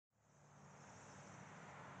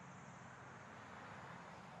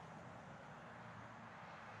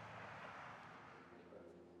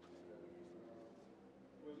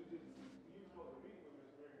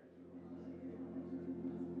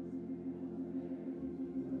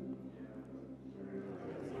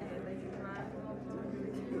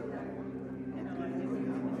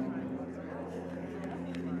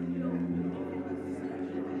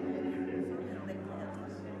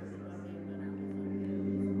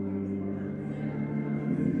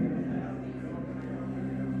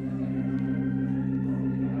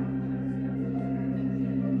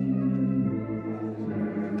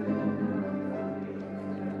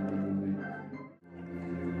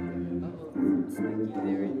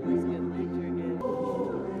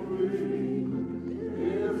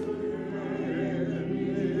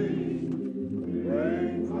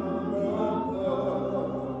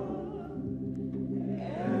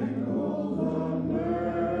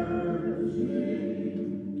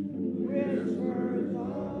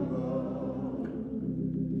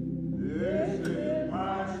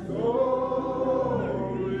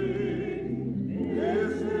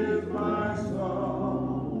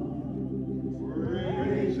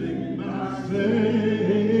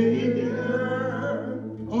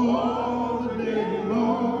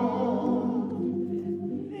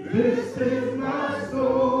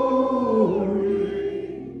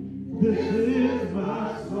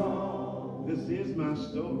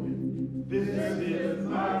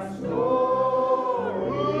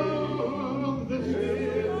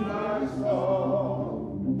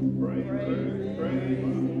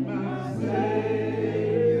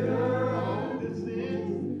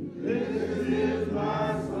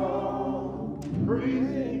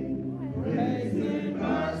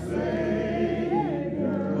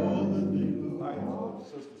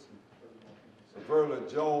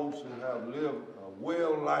Shiverla Jones, who have lived a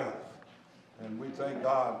well life. And we thank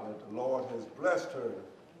God that the Lord has blessed her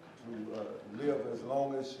to live as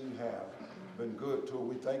long as she has been good to her.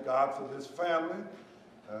 We thank God for this family.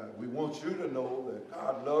 We want you to know that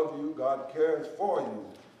God loves you, God cares for you,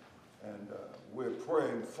 and we're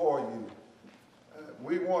praying for you.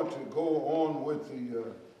 We want to go on with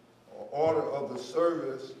the order of the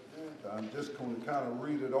service. I'm just going to kind of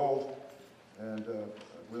read it off, and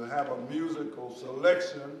we'll have a musical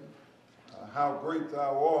selection, How Great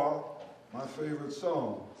Thou Art, my favorite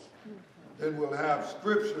song. Then we'll have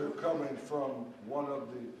scripture coming from one of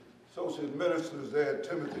the associate ministers there at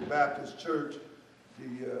Timothy Baptist Church,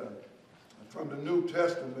 from the New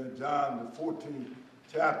Testament, John the 14th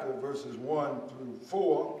chapter, verses 1 through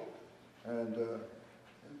 4. And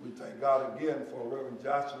we thank God again for Reverend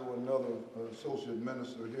Joshua, another associate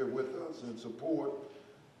minister here with us in support.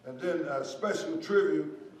 And then special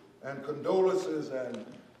tribute and condolences. And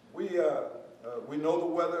we know the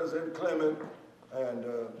weather is inclement, and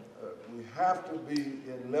we have to be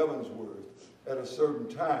in Leavenworth at a certain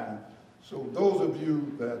time. So those of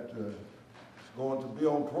you that going to be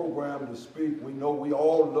on program to speak, we know we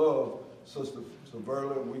all love Sister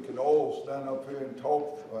Shiverla, and we could all stand up here and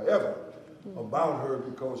talk forever about her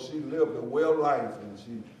because she lived a well life and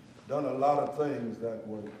she done a lot of things that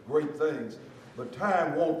were great things, but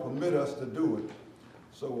time won't permit us to do it.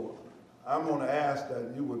 So I'm going to ask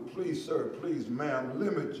that you would please, sir, please, ma'am,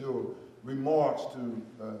 limit your remarks to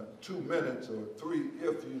 2 minutes or 3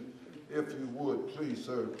 if you would, please,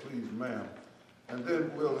 sir, please, ma'am. And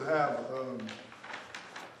then we'll have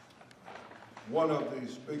one of the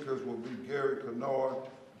speakers will be Gary Kennard,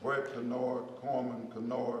 Brett Kennard, Corman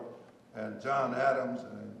Kennard, and John Adams,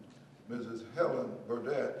 and Mrs. Helen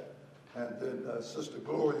Burdett. And then Sister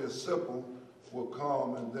Gloria Sipple will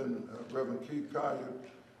come, and then Reverend Keith Collier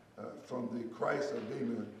from the Christ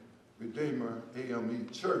Redeemer AME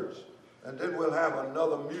Church. And then we'll have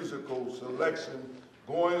another musical selection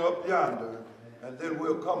going up yonder, and then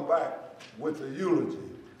we'll come back with a eulogy.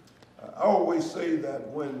 I always say that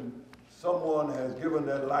when someone has given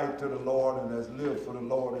their life to the Lord and has lived for the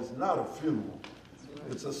Lord, it's not a funeral.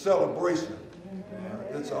 It's a celebration.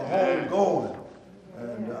 It's a homegoing.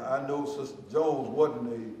 And I know Sister Jones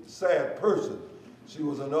wasn't a sad person. She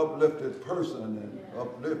was an uplifted person and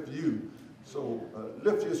uplift you. So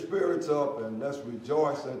lift your spirits up and let's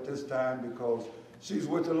rejoice at this time because she's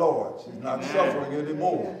with the Lord. She's not suffering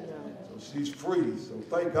anymore. So she's free. So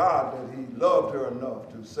thank God that he loved her enough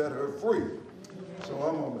to set her free. So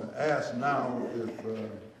I'm going to ask now if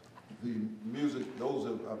the music, those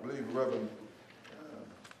of, I believe Reverend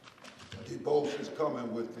DeBose is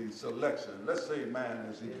coming with the selection. Let's say amen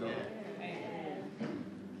as he comes.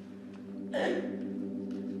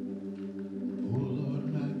 Oh Lord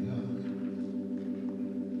my God,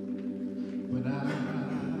 when I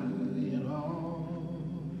in awe,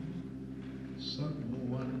 some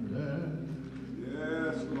wonder.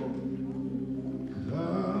 Yes, Lord.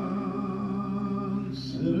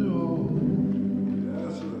 Consider all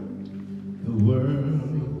the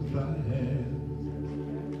world thy hands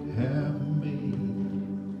have made.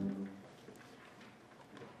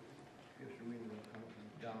 Scripture reading will come from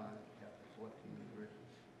John chapter 14, verses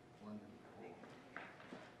 1 to 4.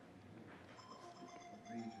 It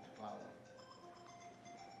reads as follows.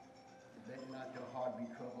 Let not your heart be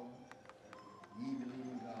troubled. Ye believe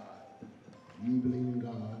in God. Ye believe in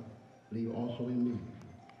God, believe also in me.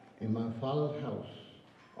 In my Father's house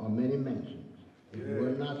are many mansions. If it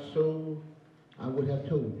were not so, I would have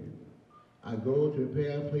told you. I go to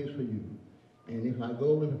prepare a place for you. And if I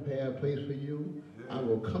go and prepare a place for you, I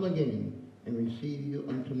will come again and receive you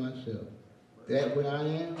unto myself. That where I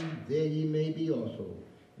am, there ye may be also.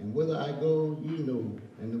 And whither I go, ye know,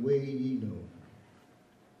 and the way ye know.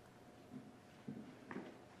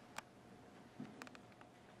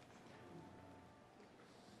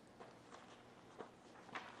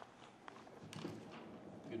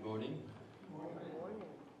 Good morning.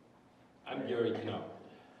 I'm Gary Knapp,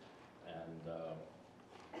 and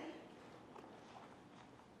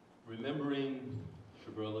remembering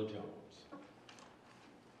Shiverla Jones,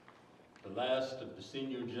 the last of the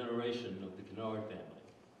senior generation of the Kennard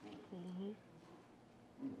family.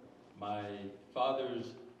 My father's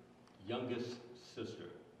youngest sister,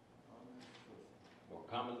 more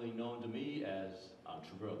commonly known to me as Aunt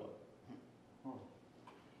Shiverla.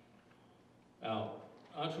 Now,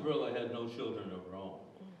 Aunt Shiverla had no children of her own,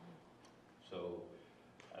 so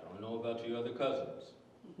I don't know about you other cousins,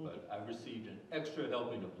 but I received an extra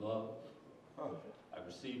helping of love. I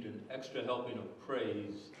received an extra helping of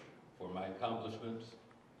praise for my accomplishments,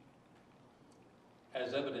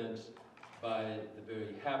 as evidenced by the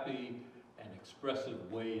very happy and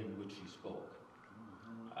expressive way in which she spoke.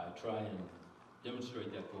 I try and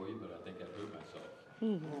demonstrate that for you, but I think I hurt myself.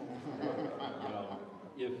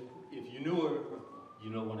 You know, if you knew her, you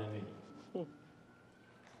know what I mean.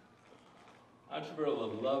 Aunt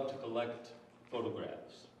Shiverla loved to collect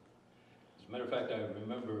photographs. As a matter of fact, I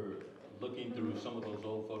remember looking through some of those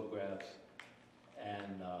old photographs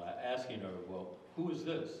and asking her, well, who is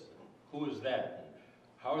this? Who is that? And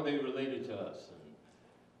how are they related to us? And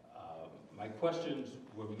my questions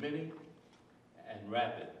were many and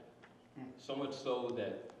rapid, so much so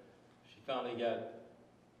that she finally got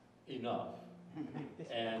enough.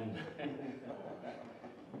 And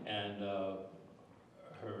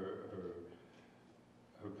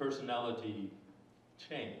her personality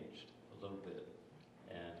changed a little bit.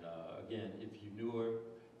 And again, if you knew her,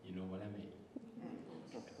 you know what I mean.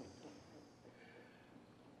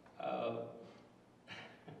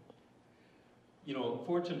 You know,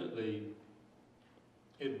 fortunately,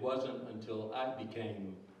 it wasn't until I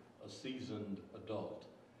became a seasoned adult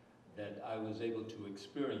that I was able to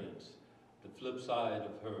experience the flip side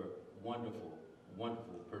of her wonderful,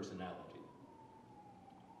 wonderful personality.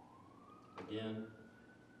 Again,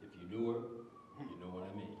 if you knew her, you know what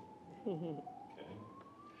I mean. Okay.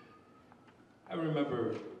 I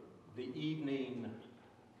remember the evening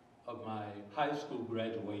of my high school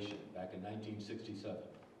graduation back in 1967.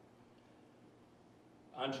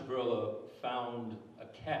 Aunt Shiverla found a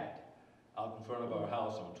cat out in front of our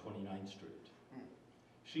house on 29th Street.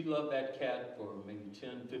 She loved that cat for maybe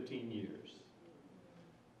 10, 15 years.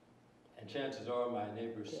 And chances are my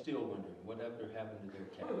neighbors still wondering whatever happened to their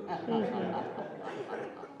cat.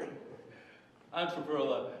 Aunt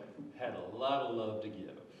Shiverla had a lot of love to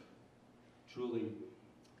give. Truly,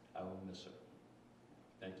 I will miss her.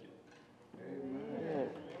 Thank you. Amen.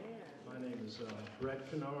 My name is Brett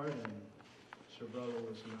Kennard, and Shiverla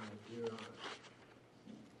was my dear aunt.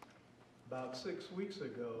 About 6 weeks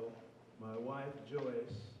ago, my wife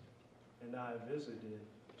Joyce and I visited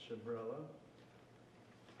Shiverla,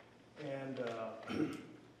 and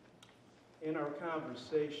in our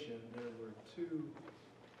conversation there were two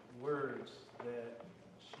words that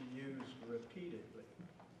she used repeatedly,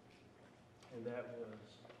 and that was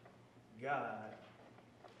God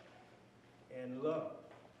and love.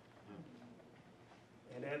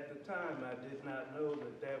 And at the time I did not know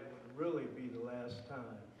that that would really be the last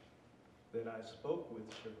time that I spoke with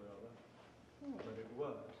Shiverla, but it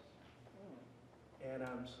was. And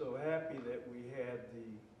I'm so happy that we had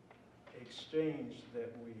the exchange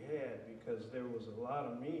that we had, because there was a lot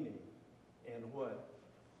of meaning in what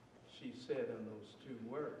she said in those two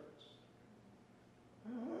words.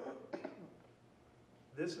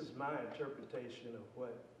 This is my interpretation of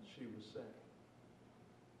what she was saying.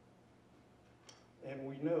 And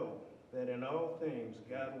we know that in all things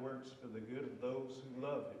God works for the good of those who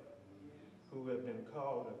love him, who have been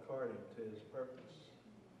called according to his purpose.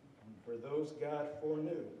 For those God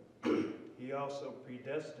foreknew, he also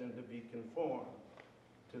predestined to be conformed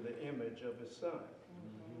to the image of his Son,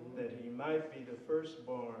 that he might be the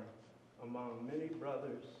firstborn among many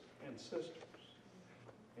brothers and sisters.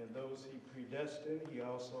 And those he predestined, he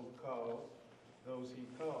also called. Those he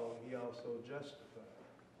called, he also justified.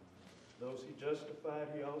 Those he justified,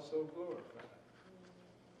 he also glorified.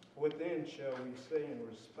 What then shall we say in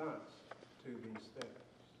response to these things?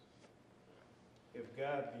 If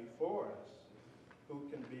God be for us, who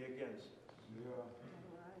can be against us? Yeah.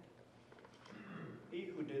 He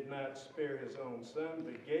who did not spare his own Son,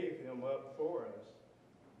 but gave him up for us,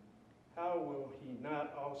 how will he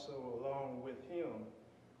not also along with him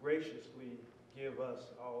graciously give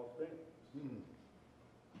us all things?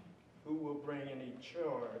 Who will bring any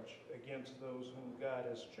charge against those whom God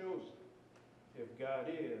has chosen? If God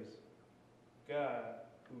is God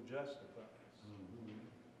who justifies.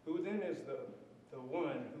 Who then is the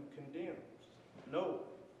one who condemns? No one.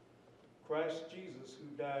 Christ Jesus, who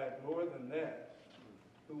died more than that,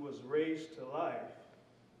 who was raised to life,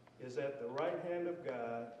 is at the right hand of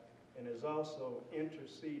God and is also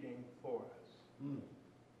interceding for us.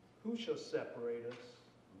 Who shall separate us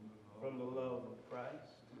from the love of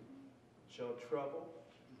Christ? Shall trouble,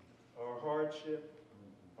 or hardship,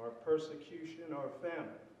 or persecution, or famine,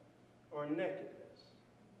 or nakedness,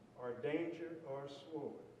 or danger, or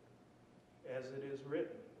sword? As it is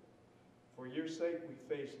written, for your sake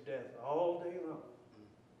we face death all day long.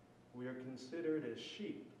 We are considered as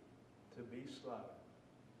sheep to be slaughtered.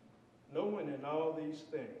 Knowing in all these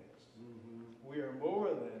things, we are more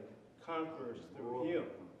than conquerors through him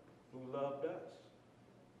who loved us.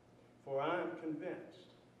 For I am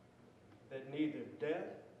convinced that neither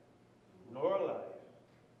death nor life,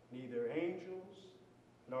 neither angels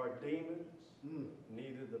nor demons,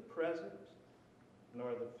 neither the present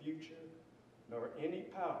nor the future, nor any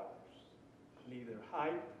powers, neither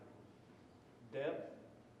height, depth,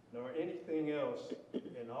 nor anything else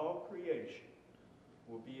in all creation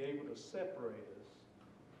will be able to separate us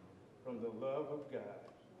from the love of God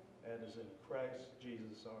that is in Christ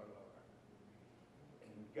Jesus our Lord.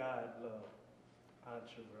 And God love Aunt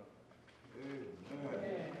Shiverla.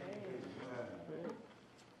 Amen.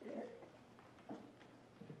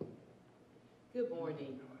 Good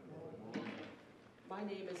morning. My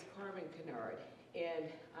name is Carmen Kennard, and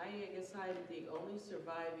I guess I'm the only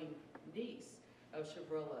surviving niece of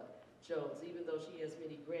Shiverla Jones, even though she has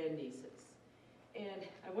many grandnieces. And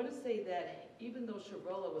I want to say that even though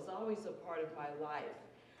Shiverla was always a part of my life,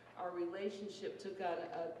 our relationship took on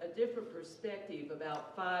a different perspective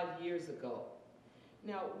about 5 years ago.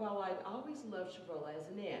 Now, while I'd always loved Shiverla as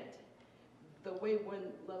an aunt, the way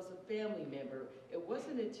one loves a family member, it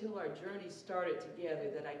wasn't until our journey started together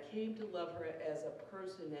that I came to love her as a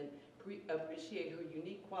person and appreciate her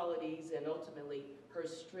unique qualities and ultimately her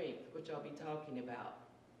strength, which I'll be talking about.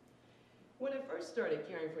 When I first started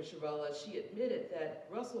caring for Shiverla, she admitted that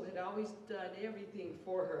Russell had always done everything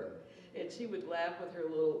for her, and she would laugh with her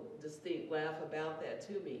little distinct laugh about that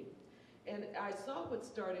to me. And I saw what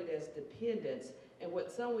started as dependence and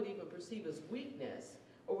what some would even perceive as weakness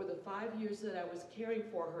over the 5 years that I was caring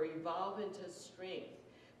for her evolve into strength,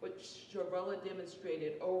 which Shiverla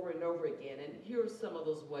demonstrated over and over again. And here are some of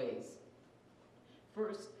those ways.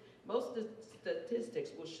 First, most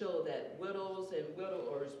statistics will show that widows and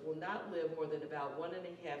widowers will not live more than about 1.5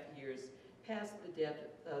 years past the death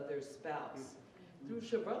of their spouse. Through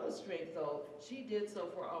Shiverla's strength, though, she did so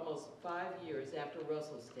for almost 5 years after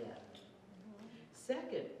Russell's death.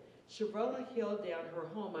 Second, Shiverla held down her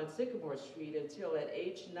home on Sycamore Street until at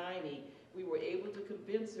age 90, we were able to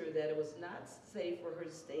convince her that it was not safe for her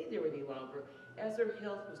to stay there any longer as her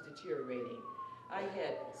health was deteriorating. I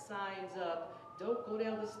had signs up, don't go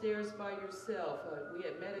down the stairs by yourself. We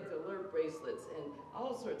had medic alert bracelets and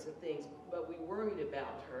all sorts of things, but we worried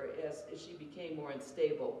about her as she became more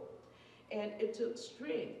unstable. And it took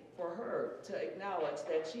strength for her to acknowledge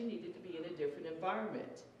that she needed to be in a different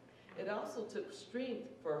environment. It also took strength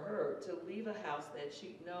for her to leave a house that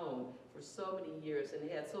she'd known for so many years and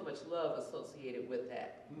had so much love associated with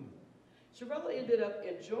that. Shiverla ended up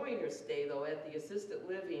enjoying her stay, though, at the assisted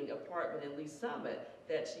living apartment in Lee Summit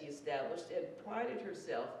that she established and prided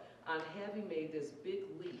herself on having made this big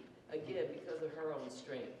leap, again, because of her own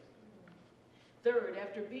strength. Third,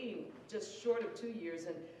 after being just short of 2 years,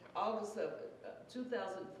 in August of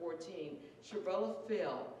 2014, Shiverla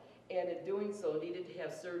fell, and in doing so needed to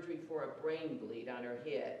have surgery for a brain bleed on her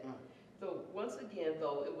head. Though once again,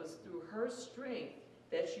 though, it was through her strength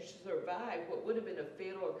that she survived what would have been a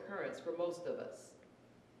fatal occurrence for most of us.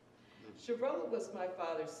 Shiverla was my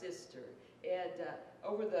father's sister, and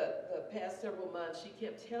over the past several months, she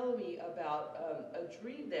kept telling me about a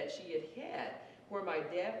dream that she had had where my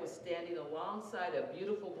dad was standing alongside a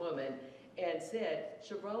beautiful woman and said,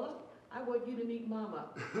 "Shiverla, I want you to meet Mama."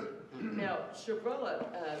 Now,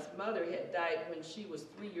 Shiverla's mother had died when she was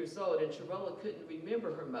 3 years old, and Shiverla couldn't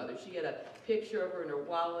remember her mother. She had a picture of her in her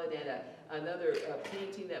wallet and another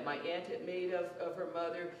painting that my aunt had made of her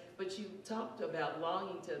mother, but she talked about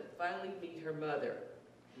longing to finally meet her mother,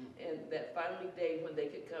 and that finally day when they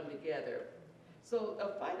could come together. So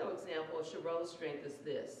a final example of Shiverla's strength is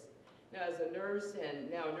this. Now, as a nurse and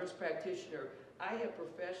now a nurse practitioner, I have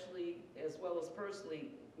professionally as well as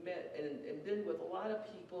personally met and been with a lot of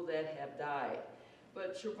people that have died.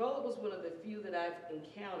 But Shiverla was one of the few that I've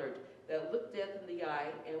encountered that looked death in the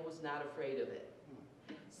eye and was not afraid of it.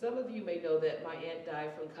 Some of you may know that my aunt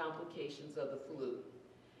died from complications of the flu.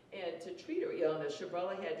 And to treat her illness,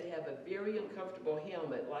 Shiverla had to have a very uncomfortable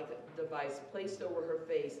helmet-like device placed over her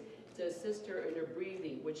face to assist her in her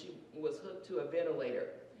breathing, which she was hooked to a ventilator.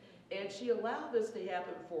 And she allowed this to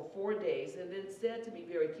happen for 4 days and then said to me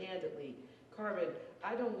very candidly, "Carmen,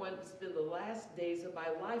 I don't want to spend the last days of my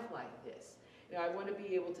life like this. You know, I want to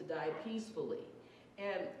be able to die peacefully."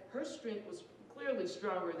 And her strength was clearly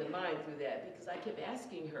stronger than mine through that, because I kept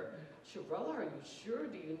asking her, "Shiverla, are you sure?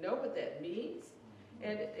 Do you know what that means?"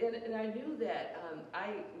 And I knew that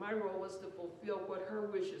my role was to fulfill what her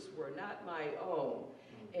wishes were, not my own.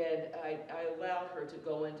 And I allowed her to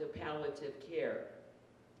go into palliative care.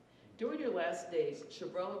 During her last days,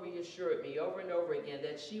 Shiverla reassured me over and over again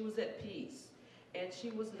that she was at peace and she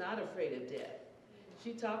was not afraid of death.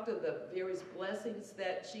 She talked of the various blessings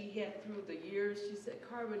that she had through the years. She said,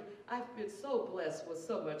 "Carmen, I've been so blessed with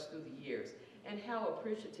so much through the years," and how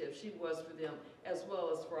appreciative she was for them, as well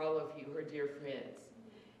as for all of you, her dear friends.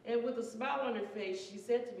 And with a smile on her face, she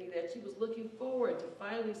said to me that she was looking forward to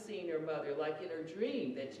finally seeing her mother, like in her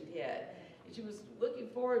dream that she'd had. And she was looking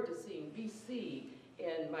forward to seeing BC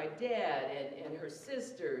and my dad and her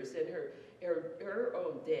sisters and her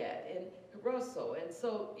own dad and Russell. And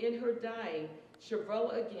so in her dying,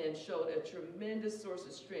 Shiverla again showed a tremendous source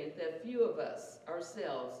of strength that few of us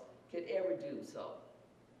ourselves could ever do so.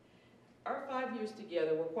 Our 5 years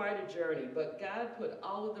together were quite a journey, but God put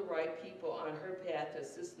all of the right people on her path to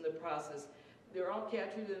assist in the process. They're all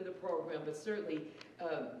captured in the program, but certainly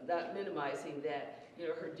not minimizing that. You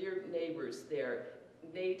know, her dear neighbors there,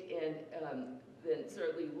 Nate and then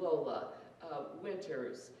certainly Lola,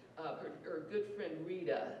 Winters, her good friend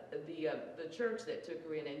Rita, the church that took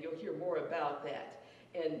her in, and you'll hear more about that,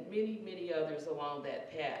 and many, many others along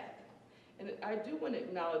that path. And I do want to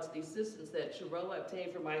acknowledge the assistance that Shiverla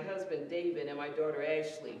obtained from my husband, David, and my daughter,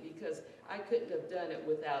 Ashley, because I couldn't have done it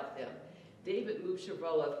without them. David moved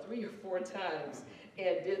Shiverla 3 or 4 times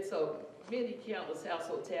and did so many countless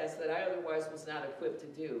household tasks that I otherwise was not equipped to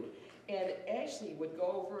do. And Ashley would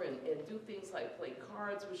go over and do things like play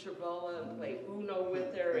cards with Shiverla and play Uno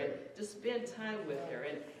with her and just spend time with her.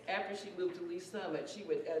 And after she moved to Lee Summit, she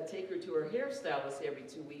would take her to her hairstylist every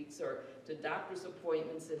 2 weeks or to doctor's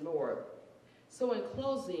appointments and more. So in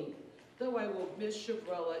closing, though I will miss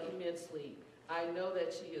Shiverla immensely, I know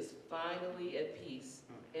that she is finally at peace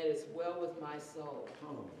and is well with my soul.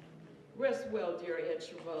 Rest well, dear Aunt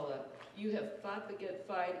Shiverla. You have fought the good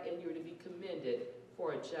fight and you're to be commended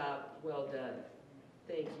for a job well done.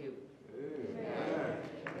 Thank you. Amen.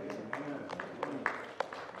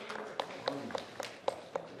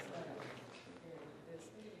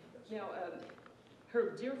 Now,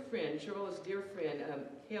 her dear friend, Shiverla's dear friend,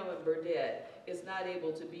 Helen Burdett, is not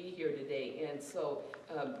able to be here today, and so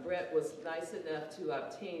Brett was nice enough to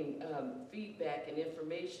obtain feedback and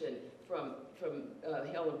information from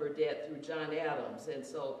Helen Burdett through John Adams, and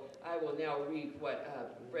so I will now read what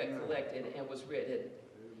Brett collected and was written.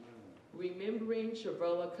 Remembering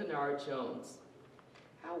Shiverla Kennard Jones.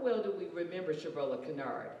 How well do we remember Shiverla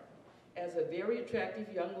Kennard? As a very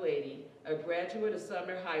attractive young lady, a graduate of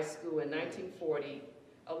Sumner High School in 1940,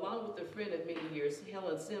 along with a friend of many years,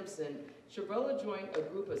 Helen Simpson, Shiverla joined a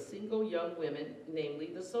group of single young women, namely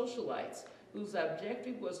the Socialites, whose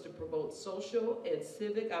objective was to promote social and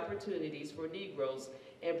civic opportunities for Negroes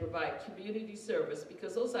and provide community service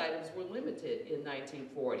because those items were limited in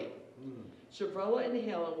 1940. Shiverla and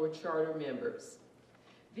Helen were charter members.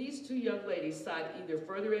 These 2 young ladies sought either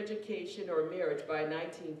further education or marriage by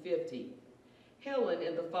 1950. Helen,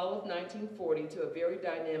 in the fall of 1940, to a very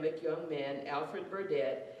dynamic young man, Alfred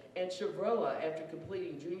Burdett, and Shiverla after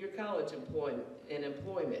completing junior college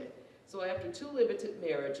employment. So after 2 limited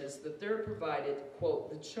marriages, the third provided, quote,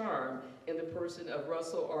 the charm in the person of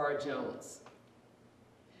Russell R. Jones.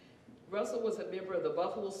 Russell was a member of the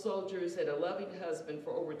Buffalo Soldiers and a loving husband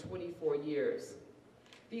for over 24 years.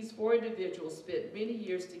 These 4 individuals spent many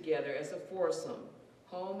years together as a foursome,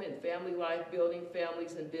 home and family life, building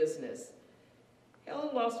families and business.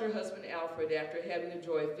 Helen lost her husband Alfred after having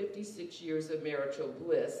enjoyed 56 years of marital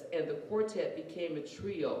bliss, and the quartet became a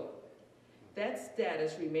trio. That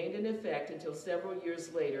status remained in effect until several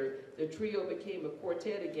years later, the trio became a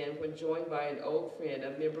quartet again when joined by an old friend,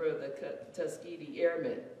 a member of the Tuskegee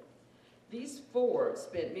Airmen. These 4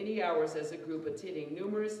 spent many hours as a group attending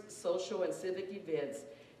numerous social and civic events,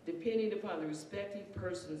 depending upon the respective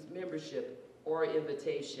person's membership or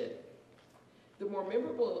invitation. The more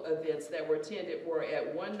memorable events that were attended were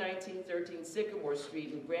at 11913 Sycamore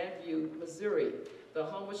Street in Grandview, Missouri, the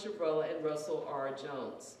home of Shiverla and Russell R.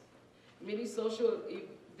 Jones. Many social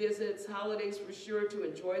visits, holidays for sure to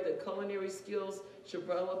enjoy the culinary skills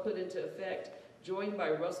Shiverla put into effect, joined by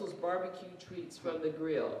Russell's barbecue treats from the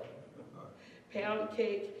grill. Pound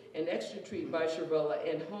cake, an extra treat by Shiverla,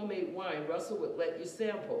 and homemade wine Russell would let you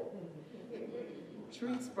sample.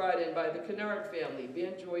 Treats brought in by the Kennard family,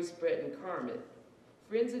 Ben, Joyce, Brett, and Carmen.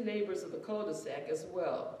 Friends and neighbors of the cul-de-sac as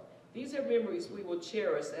well. These are memories we will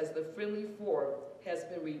cherish as the friendly four has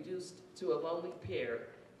been reduced to a lonely pair,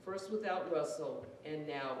 first without Russell and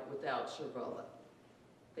now without Shiverla.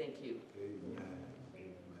 Thank you. Amen.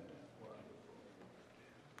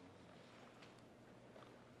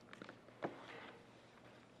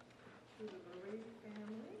 To the bereaved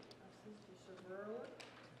family of Sister Shiverla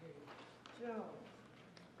Jones.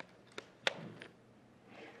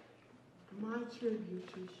 My tribute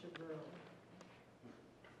to Shiverla.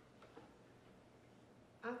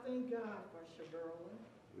 I thank God for Shiverla.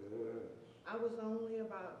 Yes. I was only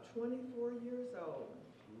about 24 years old,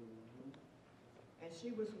 and she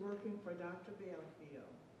was working for Dr.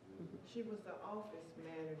 Belfield. She was the office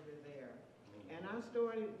manager there, and I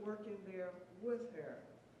started working there with her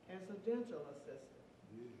as a dental assistant.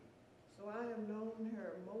 So I have known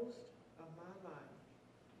her most of my life.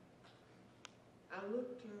 I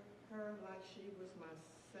looked to her like she was my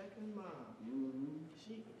second mom.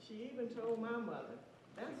 She even told my mother,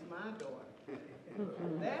 "That's my daughter.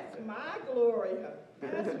 That's my Gloria.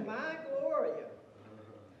 That's my Gloria."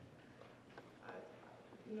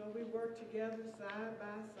 We worked together side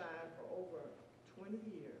by side for over 20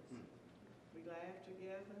 years. We laughed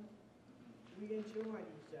together. We enjoyed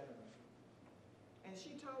each other. And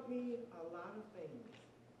she taught me a lot of things.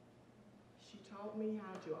 She taught me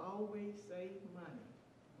how to always save money.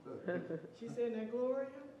 She said, "Now, Gloria,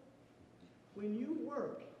 when you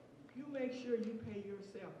work, you make sure you pay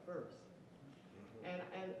yourself first." And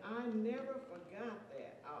I never forgot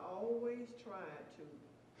that. I always tried to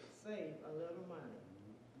save a little money.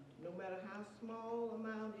 No matter how small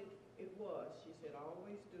amount it was, she said,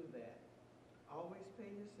 always do that. Always pay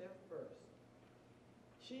yourself first.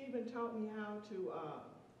 She even taught me how to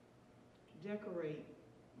decorate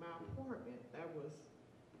my apartment. That was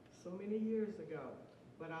so many years ago,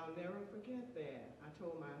 but I'll never forget that. I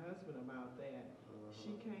told my husband about that.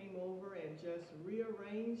 She came over and just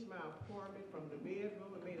rearranged my apartment from the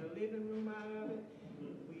bedroom and made a living room out of it.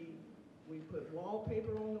 We put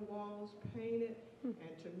wallpaper on the walls, painted,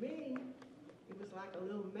 and to me, it was like a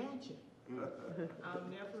little mansion. I'll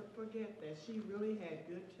never forget that. She really had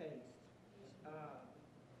good taste.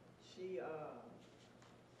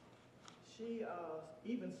 She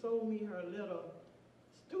even sold me her little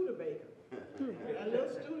Studebaker. A little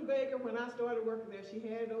Studebaker, when I started working there, she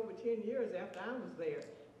had it over 10 years after I was there.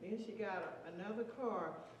 Then she got another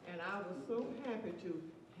car, and I was so happy to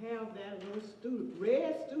have that little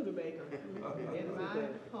red Studebaker in my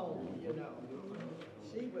home,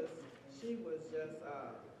 She was just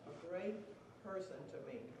a great person to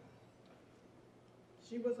me.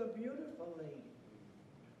 She was a beautiful lady.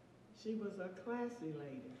 She was a classy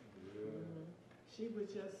lady.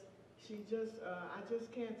 I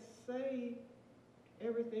just can't say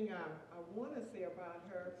everything I want to say about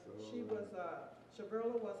her.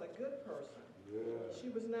 Shiverla was a good person. She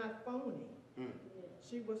was not phony.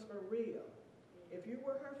 She was for real. If you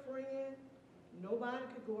were her friend, nobody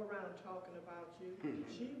could go around talking about you.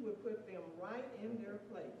 She would put them right in their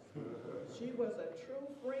place. She was a true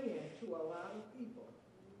friend to a lot of people.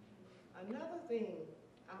 Another thing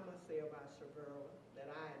I must say about Shiverla that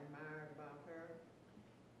I admired about her,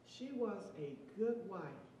 she was a good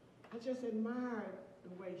wife. I just admired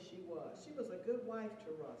the way she was. She was a good wife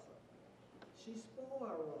to Russell. She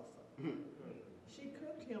spoiled Russell. She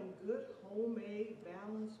cooked him good homemade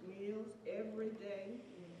balanced meals every day.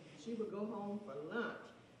 She would go home for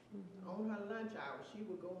lunch. On her lunch hour, she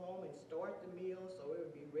would go home and start the meal so it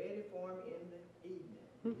would be ready for him in the evening.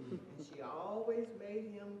 And she always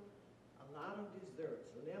made him a lot of desserts,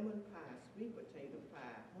 lemon pie, sweet potato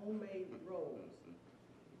pie, homemade rolls.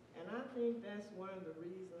 And I think that's one of the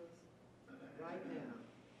reasons right now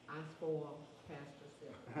I spoil Pastor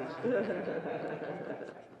Silver.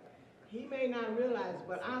 He may not realize,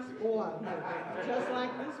 but I spoiled him. Just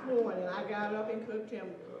like this morning, I got up and cooked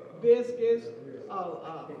him biscuits,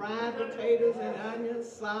 fried potatoes and onions,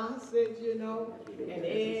 sausage, and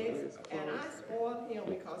eggs. And I spoiled him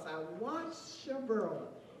because I watched Shiverla,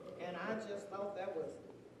 and I just thought that was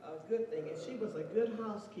a good thing. And she was a good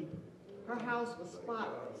housekeeper. Her house was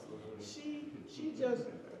spotless. She just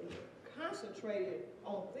concentrated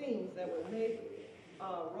on things that would make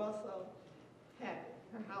Russell happy.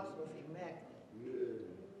 Her house was immaculate.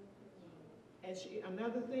 And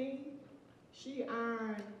another thing, she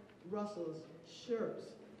ironed Russell's shirts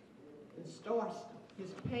and starched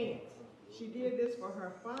his pants. She did this for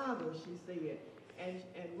her father, she said. And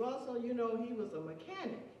Russell, you know, he was a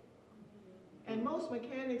mechanic. And most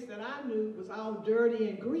mechanics that I knew was all dirty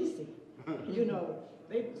and greasy. You know,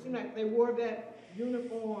 they seemed like they wore that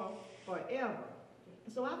uniform forever.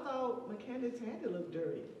 And so I thought mechanics had to look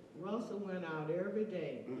dirty. Russell went out every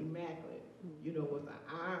day, immaculate, you know, with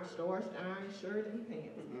an starched iron shirt and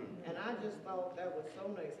pants. And I just thought that was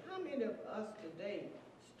so nice. How many of us today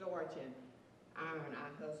starch and iron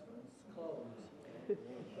our husband's clothes?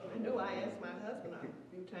 I know I asked my husband a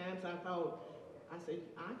few times, I said,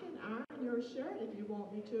 I can iron your shirt if you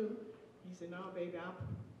want me to. He said, no, baby, I'll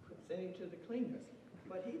send him to the cleaners.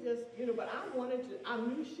 But he just, you know, but I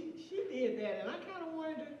knew she did that, and I kind of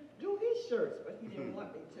wanted to do his shirts, but he didn't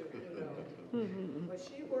want me to, you know. But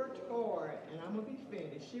she worked hard, and I'm going to be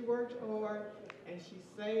finished. She worked hard, and she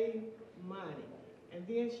saved money. And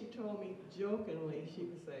then she told me jokingly, she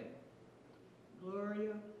would say,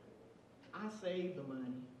 Gloria, I save the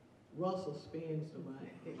money. Russell spends the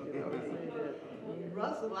money. You know what I'm saying?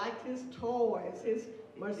 Russell liked his toys, his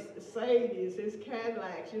Mercedes, his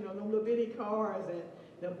Cadillacs, you know, them little bitty cars and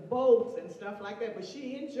the boats and stuff like that. But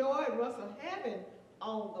she enjoyed Russell having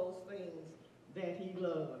all those things that he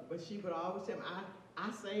loved. But she would always tell him,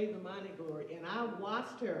 I saved the money, Gloria. And I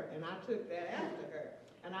watched her, and I took that after her.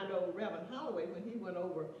 And I know Reverend Holloway, when he went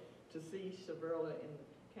over to see Shiverla in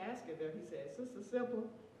the casket there, he said, Sister Simple,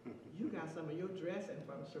 you got some of your dressing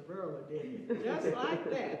from Shiverla, didn't you? Just like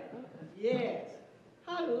that. Yes.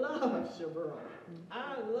 I love Shiverla.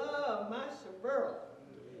 I love my Shiverla.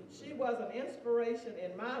 She was an inspiration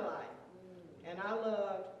in my life. And I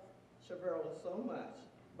loved Shiverla so much.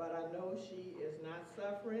 But I know she is not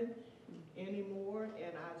suffering anymore.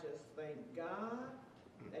 And I just thank God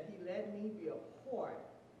that he let me be a part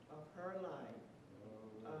of her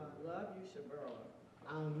life. Love you, Shiverla.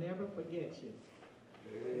 I'll never forget you.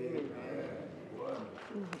 Amen.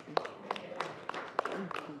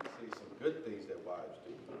 See some good things that wives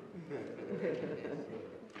do.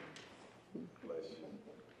 Bless you.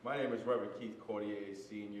 My name is Reverend Keith Cordier,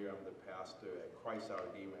 Sr. I'm the pastor at Christ Our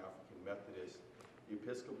Redeemer African Methodist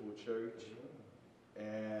Episcopal Church.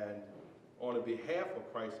 And on behalf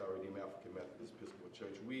of Christ Our Redeemer African Methodist Episcopal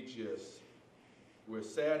Church, we're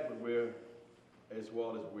sad, but we're, as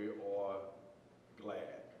well as we are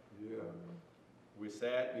glad. Yeah. We're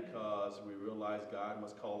sad because we realize God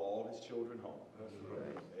must call all his children home. That's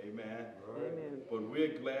right. Amen. Right. Amen. But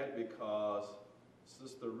we're glad because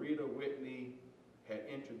Sister Rita Whitney had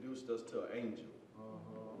introduced us to an angel.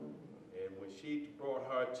 And when she brought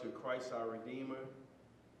her to Christ Our Redeemer,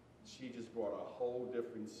 she just brought a whole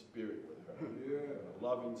different spirit with her. Yeah. A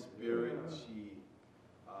loving spirit. Yeah.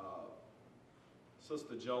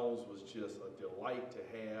 Sister Jones was just a delight to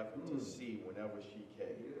have and to see whenever she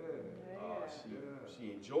came. Yeah.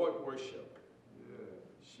 She enjoyed worship. Yeah.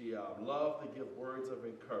 She loved to give words of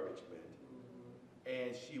encouragement.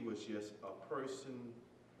 And she was just a person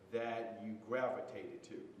that you gravitated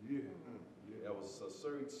to. Yeah. There was a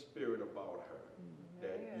certain spirit about her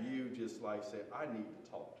that you just like said, I need to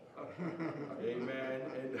talk to her. Amen.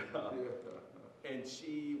 And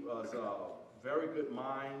she was a very good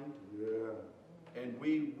mind. Yeah. And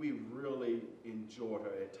we really enjoyed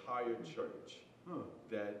her entire church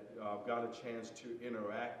that got a chance to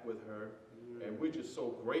interact with her. And we're just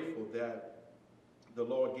so grateful that the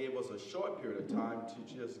Lord gave us a short period of time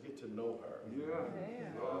to just get to know her.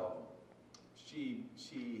 She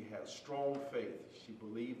had strong faith. She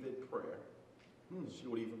believed in prayer. She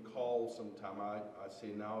would even call sometime. I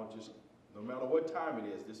say now, just no matter what time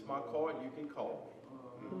it is, this is my card, you can call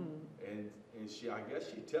me. And I guess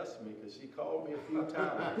she tested me because she called me a few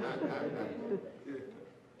times.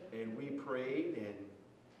 And we prayed,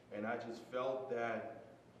 and I just felt that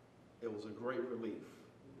it was a great relief.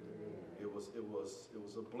 It was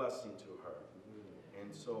a blessing to her.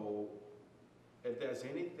 And so if there's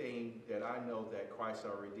anything that I know that Christ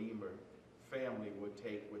Our Redeemer family would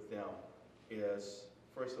take with them is,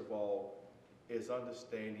 first of all, is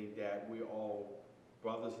understanding that we're all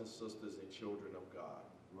brothers and sisters and children of God.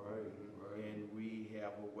 Right. And we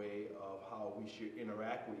have a way of how we should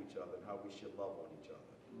interact with each other and how we should love on each other.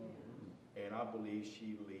 And I believe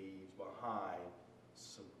she leaves behind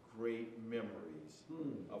some great memories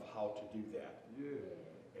of how to do that.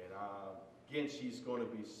 And again, she's going to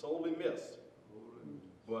be sorely missed.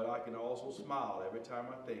 But I can also smile every time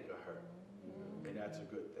I think of her. And that's a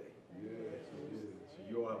good thing. So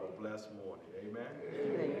you all have a blessed morning. Amen.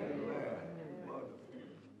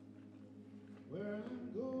 Where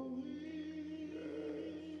I'm going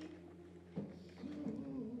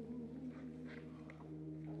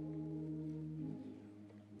soon.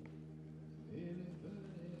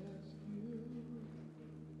 Anybody ask you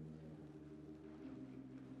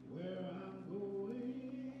where I'm going?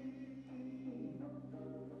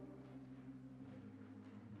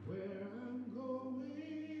 Where I'm going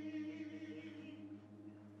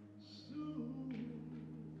soon.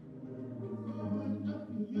 Going up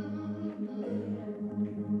yonder,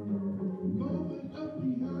 going up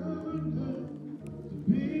yonder to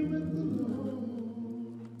be with the Lord.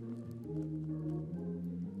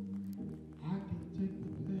 I can take the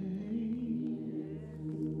pain,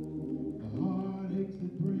 the heartaches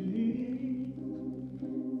it brings.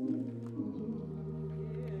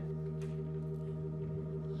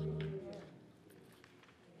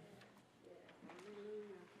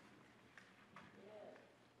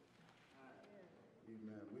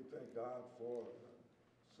 Amen. We thank God for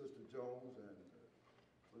Sister Jones and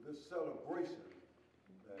for this celebration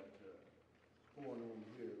that is going on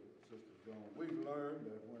here, Sister Jones. We've learned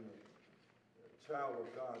that when a child of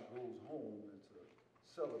God goes home, it's a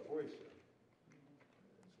celebration.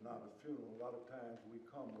 It's not a funeral. A lot of times we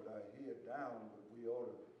come with our head down, but we ought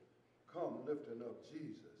to come lifting up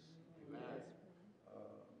Jesus. Amen.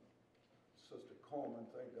 Sister Coleman,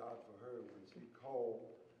 thank God for her when she called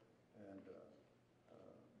and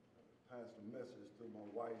passed a message to my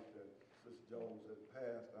wife that Sister Jones had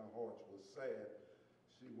passed. Our hearts were sad.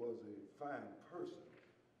 She was a fine person.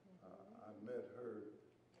 I met her,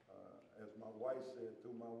 as my wife said,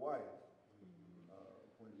 through my wife.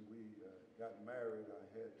 When we got married, I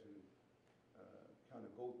had to kind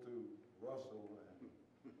of go through Russell and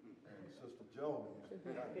Sister Jones to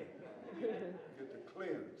get the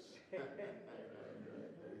clearance. And,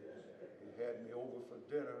 he had me over for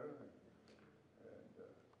dinner, and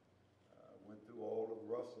I went through all of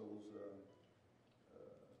Russell's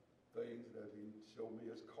things that he showed me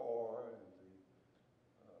his car and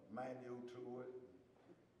the manual to it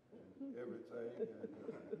and everything.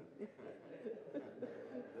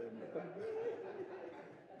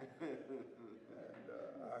 And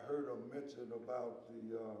I heard him mention about the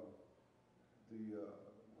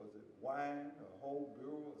was it wine, a home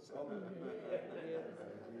brew or something? And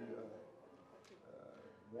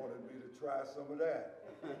he wanted me to try some of that.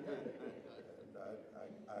 And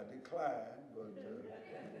I declined,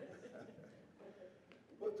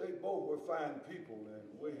 but they both were fine people, and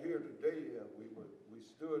we're here today. We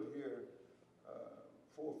stood here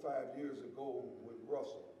 4 or 5 years ago with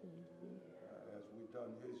Russell as we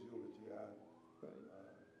done his eulogy. I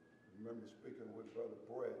remember speaking with Brother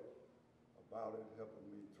Brett about it, helping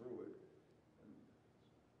me through it.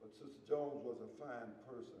 But Sister Jones was a fine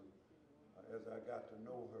person. As I got to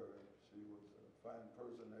know her, she was a fine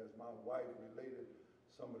person. As my wife related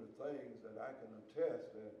some of the things that I can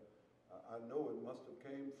attest that I know it must have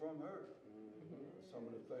came from her. Some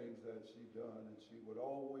of the things that she done, and she would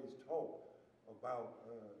always talk about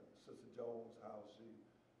Sister Jones, how she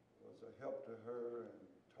was a help to her and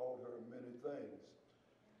taught her many things.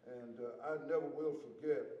 And I never will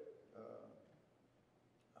forget,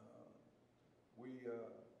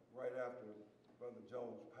 right after Brother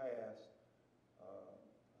Jones passed,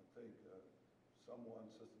 I think someone,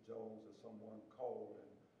 Sister Jones or someone called,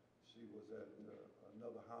 and she was at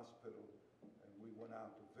another hospital, and we went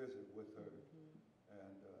out to visit with her,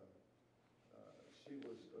 and she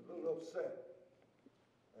was a little upset,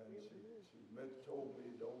 and she told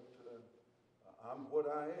me, I'm what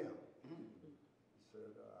I am. She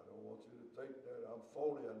said, I don't want you to think that I'm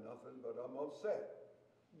phony or nothing, but I'm upset.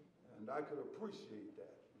 And I could appreciate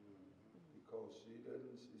that. Because she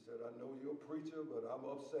said, I know you're a preacher, but I'm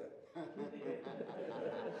upset. She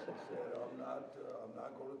said, I'm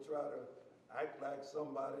not going to try to act like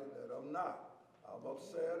somebody that I'm not. I'm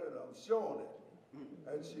upset and I'm showing it.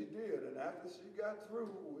 And she did. And after she got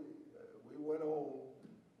through, we went on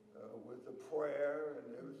with the prayer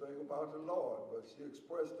and everything about the Lord. But she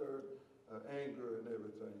expressed her anger and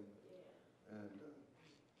everything.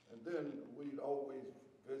 And then we'd always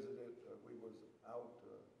visited. We was out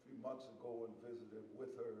a few months ago and visited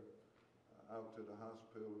with her out to the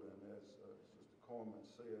hospital. And as Sister Corman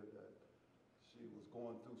said, that she was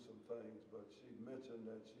going through some things, but she mentioned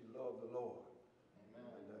that she loved the Lord. Amen.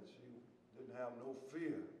 And that she didn't have no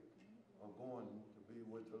fear of going to be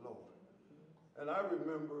with the Lord. And I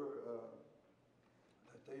remember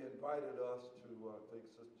that they invited us to, I think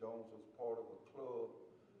Sister Jones was part of a club,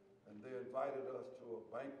 and they invited us to a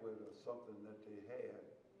banquet or something that they had.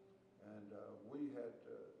 And we had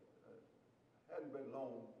hadn't been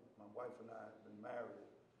long. My wife and I had been married.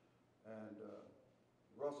 And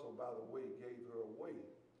Russell, by the way, gave her away.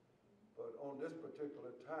 But on this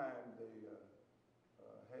particular time, they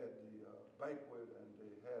had the banquet and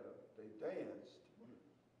they danced.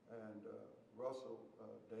 And Russell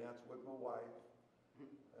danced with my wife.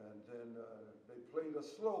 And then they played a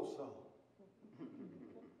slow song.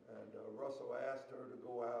 And Russell asked her to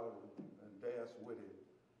go out and dance with him.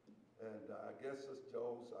 And I guess Sister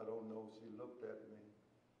Jones, I don't know, she looked at me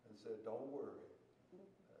and said, don't worry.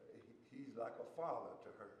 He's like a father to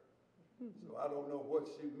her. So I don't know what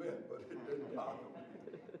she meant, but it didn't bother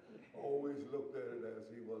me. Always looked at it as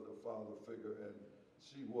he was a father figure, and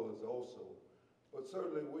she was also. But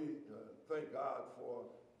certainly we thank God for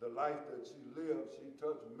the life that she lived. She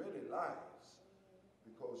touched many lives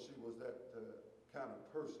because she was that kind of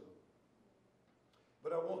person.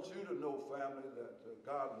 But I want you to know, family, that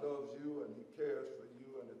God loves you and he cares for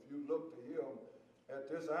you. And if you look to him at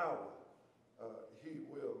this hour, he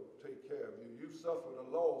will take care of you. You suffered a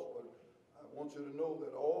loss, but I want you to know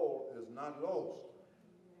that all is not lost.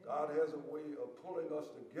 God has a way of pulling us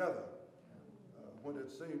together when it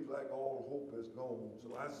seems like all hope is gone.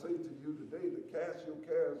 So I say to you today to cast your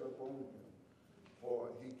cares upon him, for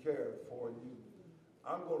he cared for you.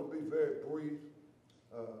 I'm going to be very brief.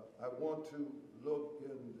 I want to look in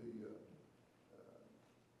the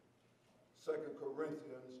 2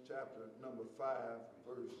 Corinthians chapter number 5,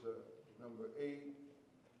 verse number 8.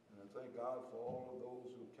 And I thank God for all of those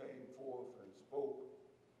who came forth and spoke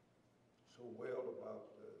so well about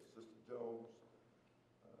Sister Jones.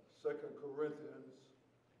 2 Corinthians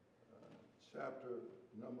chapter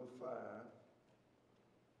number 5,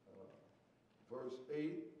 verse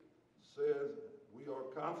 8 says, we are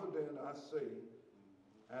confident, I say,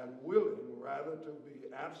 and willing rather to be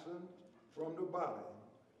absent from the body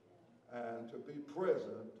and to be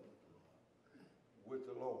present with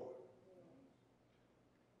the Lord.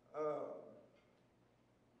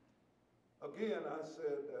 Again, I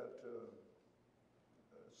said that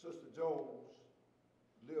Sister Jones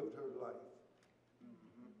lived her life.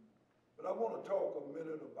 But I want to talk a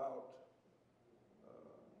minute about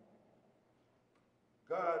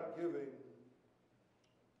God giving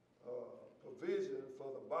provision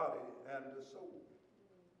for the body and the soul.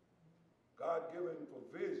 God giving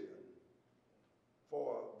provision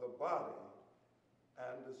for the body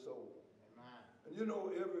and the soul. Amen. And you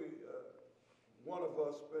know, every one of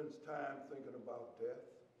us spends time thinking about death.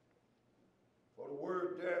 For the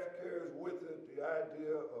word death carries with it the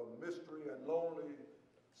idea of mystery and lonely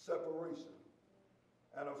separation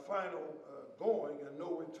and a final going and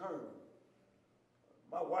no return.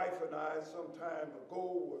 My wife and I some time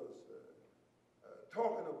ago was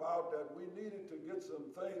talking about that we needed to get some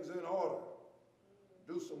things in order,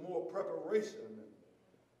 do some more preparation,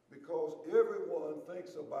 because everyone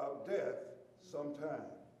thinks about death sometime,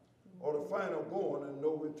 or the final going and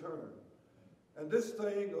no return. And this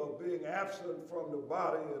thing of being absent from the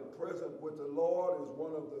body and present with the Lord is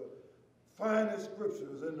one of the finest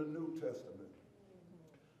scriptures in the New Testament.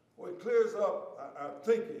 Well, it clears up our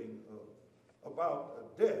thinking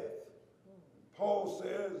about death. Paul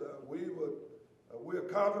says we're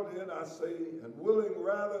confident, I say, and willing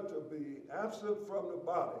rather to be absent from the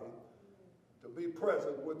body, to be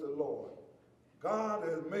present with the Lord. God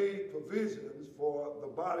has made provisions for the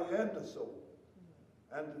body and the soul.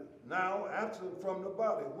 And now, absent from the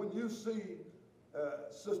body. When you see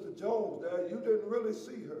Sister Jones there, you didn't really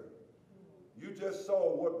see her. You just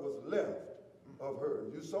saw what was left of her.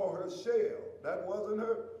 You saw her shell. That wasn't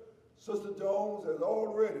her. Sister Jones has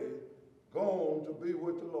already gone to be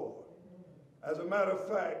with the Lord. As a matter of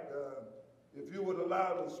fact, if you would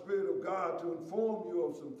allow the Spirit of God to inform you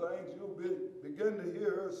of some things, you'll begin to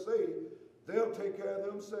hear her say, they'll take care of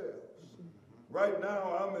themselves. Right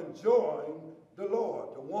now, I'm enjoying the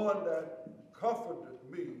Lord, the one that comforted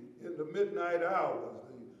me in the midnight hours,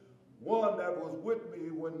 the one that was with me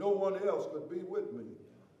when no one else could be with me,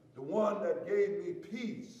 the one that gave me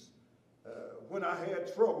peace when I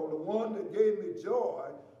had trouble, the one that gave me joy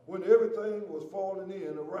when everything was falling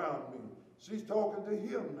in around me. She's talking to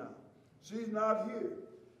him now. She's not here.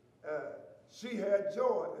 She had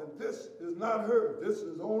joy, and this is not her. This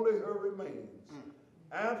is only her remains.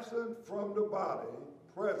 Absent from the body,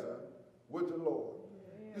 present with the Lord.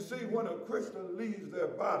 Yeah. You see, when a Christian leaves their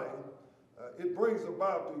body, it brings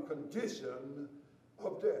about the condition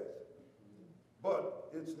of death. But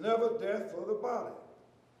it's never death for the body,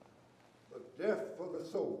 but death for the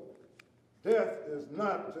soul. Death is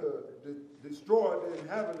not to destroy the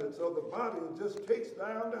inhabitants of the body. It just takes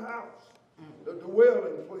down the house, the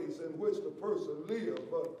dwelling place in which the person lived.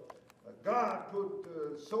 But God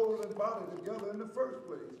put soul and body together in the first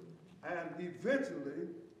place, and eventually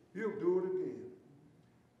he'll do it again.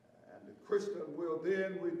 And the Christian will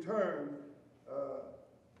then return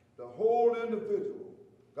the whole individual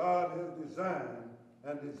God has designed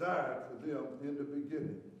and desired for them in the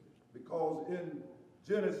beginning. Because in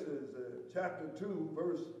Genesis chapter 2,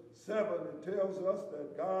 verse 7, it tells us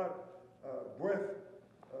that God breathed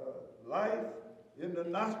life in the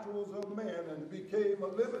nostrils of man and became a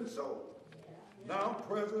living soul, now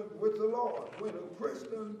present with the Lord. When a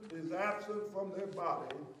Christian is absent from their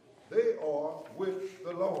body, they are with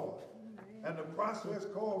the Lord. And the process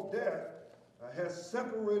called death has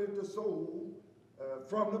separated the soul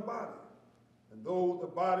from the body. And though the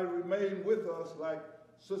body remains with us, like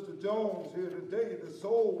Sister Jones here today, the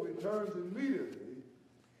soul returns immediately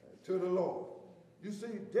to the Lord. You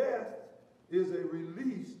see, death is a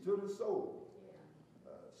release to the soul.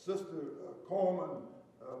 Sister Coleman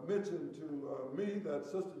mentioned to me that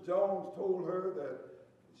Sister Jones told her that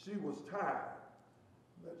she was tired,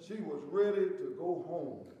 that she was ready to go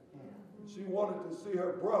home. She wanted to see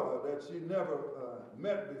her brother that she never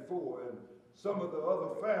met before and some of the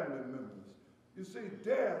other family members. You see,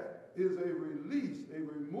 death is a release, a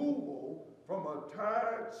removal from a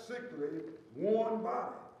tired, sickly, worn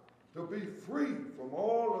body, to be free from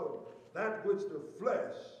all of that which the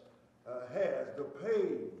flesh has, the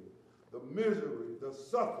pain, the misery, the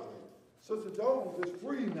suffering. Sister Jones is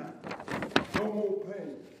free now. No more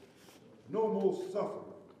pain, no more suffering.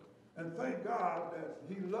 And thank God that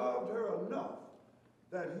he loved her enough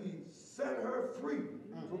that he set her free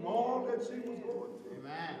from all that she was going through.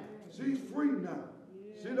 Amen. She's free now.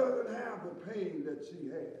 She doesn't have the pain that she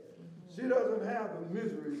had. She doesn't have the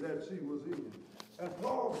misery that she was in. And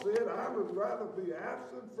Paul said, I would rather be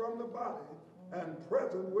absent from the body and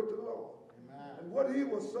present with the Lord. Amen. And what he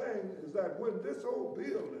was saying is that when this old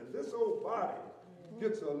building, this old body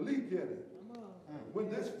gets a leak in it, when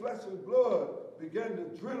this flesh and blood began to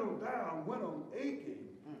drill down, when I'm aching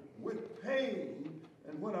with pain,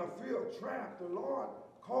 and when I feel trapped, the Lord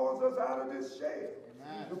calls us out of this shell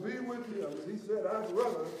to be with him. And he said, I'd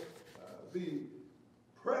rather be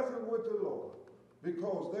present with the Lord,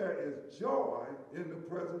 because there is joy in the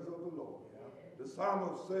presence of the Lord. The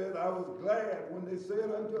psalmist said, I was glad when they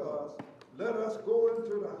said unto us, let us go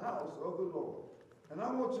into the house of the Lord. And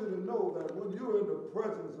I want you to know that when you're in the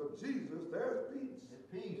presence of Jesus, there's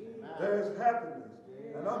peace. There's happiness.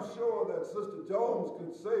 And I'm sure that Sister Jones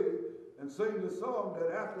could say and sing the song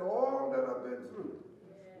that after all that I've been through,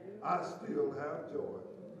 I still have joy.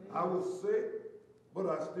 I was sick, but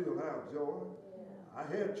I still have joy. I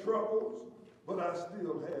had troubles, but I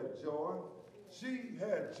still had joy. She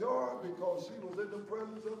had joy because she was in the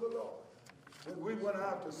presence of the Lord. When we went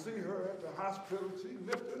out to see her at the hospital, she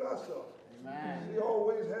lifted us up. Amen. She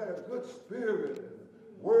always had a good spirit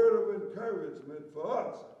and word of encouragement for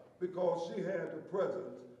us because she had the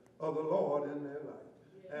presence of the Lord in their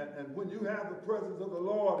life. And when you have the presence of the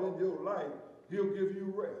Lord in your life, he'll give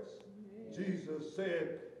you rest. Jesus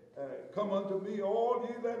said, come unto me all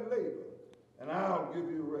ye that labor, and I'll give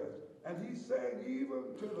you rest. And he's saying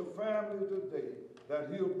even to the family today that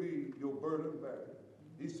he'll be your burden bearer.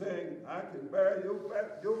 He's saying, I can bear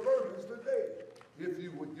your burdens today if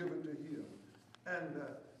you would give it to him. And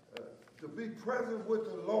to be present with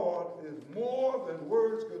the Lord is more than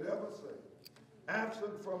words could ever say.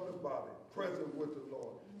 Absent from the body, present with the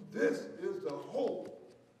Lord. This is the hope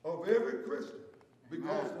of every Christian.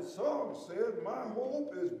 Because the song said, my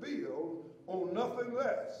hope is built on nothing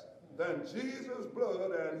less than Jesus'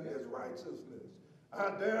 blood and his righteousness.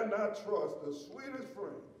 I dare not trust the sweetest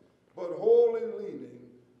friend, but wholly leaning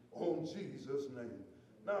on Jesus' name.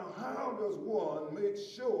 Now, how does one make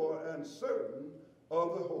sure and certain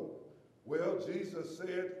of the hope? Well, Jesus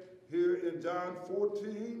said here in John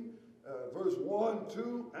 14, verse 1,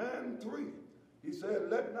 2, and 3. He said,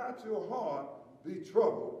 let not your heart be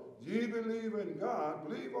troubled. Ye believe in God,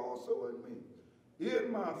 believe also in me.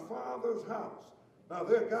 In my Father's house. Now,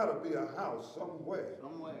 there got to be a house somewhere.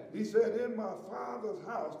 He said, in my Father's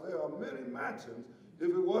house, there are many mansions. If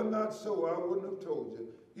it was not so, I wouldn't have told you.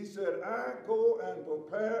 He said, I go and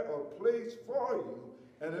prepare a place for you,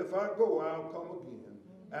 and if I go, I'll come again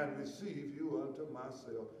and receive you unto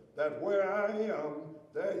myself, that where I am,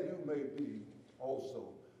 there you may be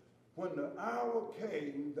also. When the hour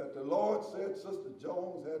came that the Lord said Sister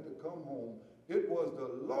Jones had to come home, it was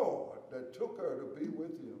the Lord that took her to be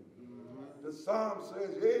with him. The psalm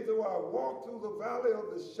says, yea, though I walk through the valley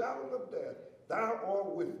of the shadow of death, thou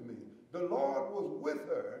art with me. The Lord was with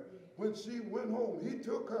her when she went home. He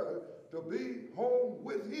took her to be home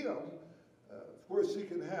with him where she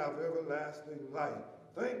can have everlasting life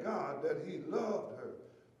Thank God that he loved her.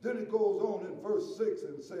 Then it goes on in verse 6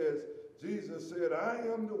 and says, Jesus said, I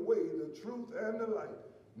am the way, the truth, and the light.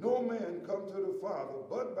 No man come to the Father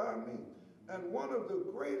but by me. And one of the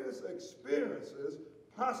greatest experiences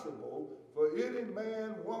possible for any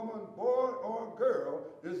man, woman, boy, or girl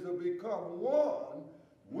is to become one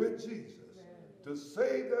with Jesus, to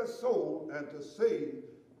save their soul and to save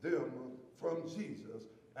them from Jesus,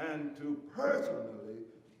 and to personally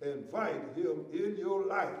invite him in your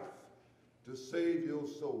life to save your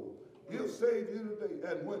soul. He'll save you today.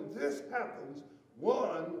 And when this happens,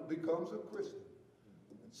 one becomes a Christian.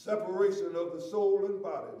 Separation of the soul and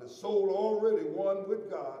body. The soul already one with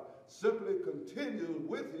God simply continues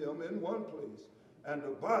with him in one place. And the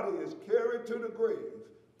body is carried to the grave,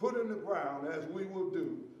 put in the ground, as we will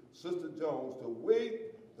do, Sister Jones, to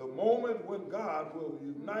wait the moment when God will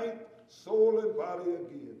unite soul and body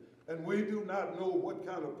again. And we do not know what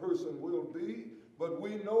kind of person we'll be, but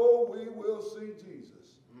we know we will see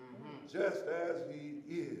Jesus just as he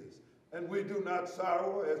is. And we do not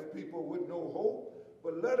sorrow as people with no hope,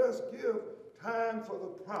 but let us give time for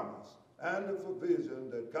the promise and the provision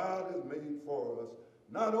that God has made for us,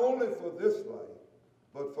 not only for this life,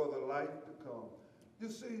 but for the life to come. You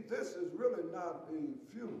see, this is really not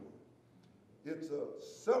a funeral. It's a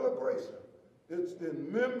celebration. It's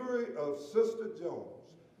in memory of Sister Jones.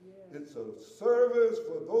 It's a service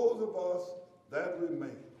for those of us that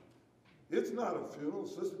remain. It's not a funeral.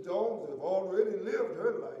 Sister Jones has already lived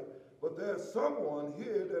her life, but there's someone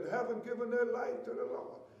here that haven't given their life to the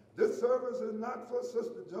Lord. This service is not for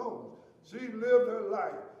Sister Jones. She lived her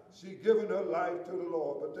life. She given her life to the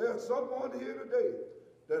Lord. But there's someone here today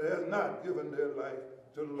that has not given their life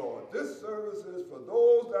to the Lord. This service is for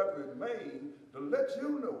those that remain, to let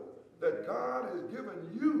you know that God has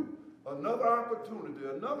given you another opportunity,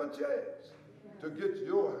 another chance to get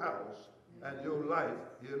your house and your life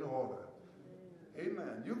in order.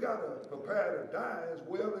 Amen. You got to prepare to die as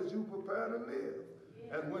well as you prepare to live.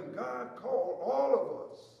 And when God called, all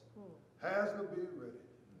of us has to be ready.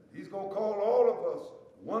 He's going to call all of us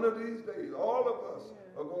one of these days. All of us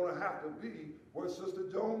are going to have to be where Sister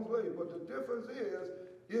Jones lay. But the difference is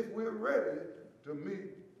if we're ready to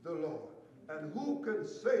meet the Lord. And who can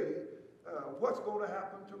say what's going to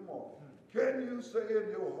happen tomorrow? Can you say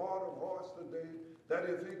in your heart of hearts today that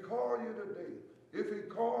if he called you today, if he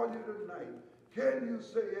called you tonight, can you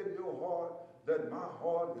say in your heart that my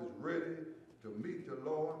heart is ready to meet the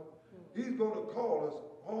Lord? He's going to call us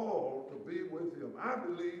all to be with him. I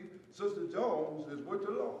believe Sister Jones is with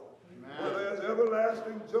the Lord. Where there's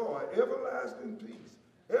everlasting joy, everlasting peace,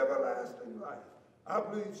 everlasting life. I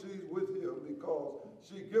believe she's with him because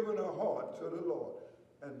she's given her heart to the Lord.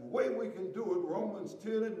 And the way we can do it, Romans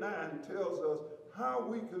 10 and 9 tells us how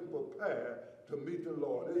we can prepare to meet the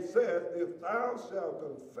Lord. It says, if thou shalt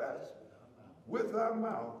confess with thy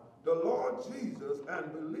mouth the Lord Jesus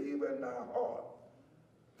and believe in thy heart,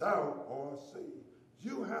 thou art saved.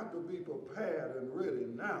 You have to be prepared and ready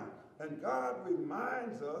now. And God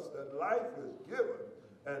reminds us that life is given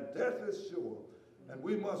and death is sure. And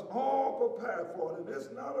we must all prepare for it. And it's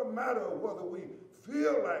not a matter of whether we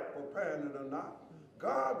feel like preparing it or not.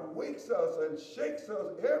 God wakes us and shakes us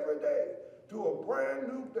every day to a brand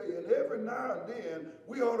new day. And every now and then,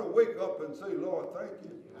 we ought to wake up and say, Lord, thank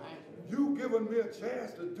you. You've given me a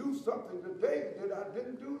chance to do something today that I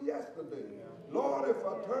didn't do yesterday. Lord, if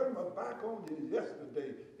I turn my back on you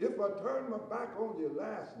yesterday, if I turn my back on you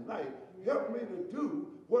last night, help me to do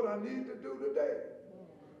what I need to do today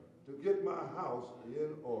to get my house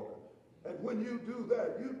in order. And when you do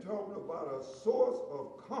that, you're talking about a source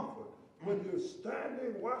of comfort. When you're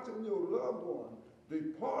standing watching your loved one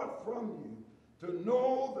depart from you, to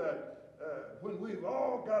know that when we've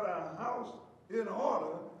all got our house in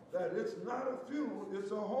order, that it's not a funeral,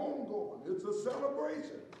 it's a homegoing, it's a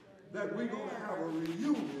celebration, that we're going to have a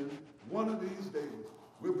reunion one of these days.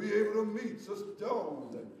 We'll be able to meet Sister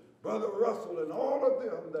Jones and Brother Russell and all of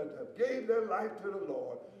them that have gave their life to the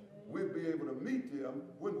Lord. We'll be able to meet them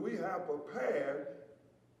when we have prepared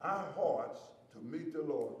our hearts to meet the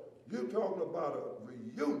Lord. You're talking about a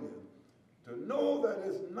reunion, to know that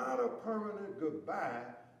it's not a permanent goodbye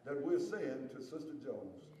that we're saying to Sister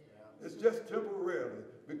Jones. It's just temporarily,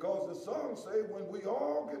 because the songs say when we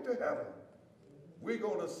all get to heaven, we're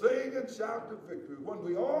going to sing and shout the victory. When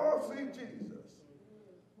we all see Jesus,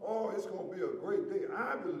 oh, it's going to be a great day.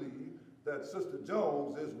 I believe that Sister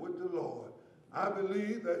Jones is with the Lord. I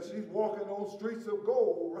believe that she's walking on streets of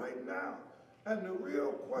gold right now. And the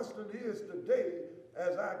real question is today,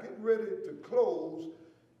 as I get ready to close,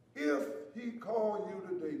 if he called you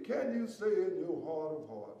today, can you say in your heart of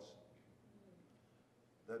hearts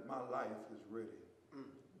that my life is ready?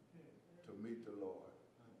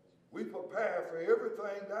 We prepare for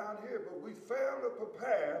everything down here, but we fail to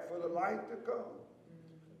prepare for the life to come.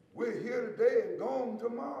 We're here today and gone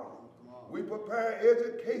tomorrow. We prepare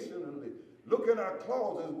educationally. Look in our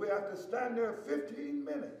closets. We have to stand there 15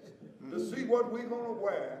 minutes to see what we're going to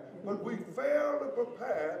wear. But we fail to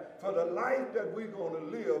prepare for the life that we're going to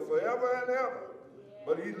live forever and ever.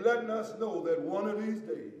 But he's letting us know that one of these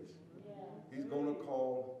days, he's going to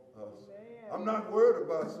call us. I'm not worried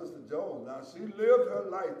about Sister Jones now. She lived her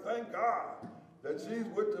life. Thank God that she's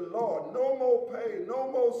with the Lord. No more pain,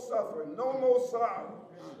 no more suffering, no more sorrow.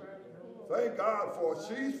 Thank God for it.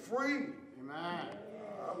 She's free. Amen.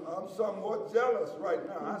 I'm somewhat jealous right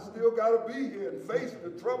now. I still got to be here and face the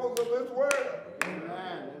troubles of this world.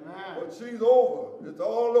 Amen. Amen. But she's over. It's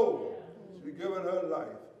all over. She's given her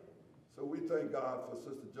life. So we thank God for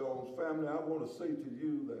Sister Jones' family. I want to say to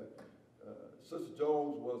you that Sister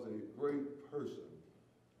Jones was a great person.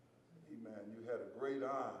 Amen. You had a great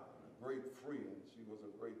aunt, a great friend. She was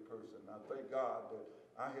a great person. I thank God that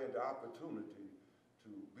I had the opportunity to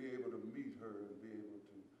be able to meet her and be able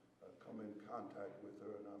to come in contact with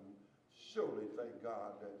her. And I'm surely thank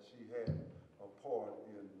God that she had a part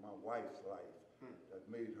in my wife's life that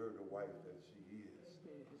made her the wife that she is.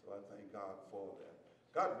 So I thank God for that.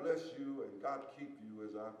 God bless you and God keep you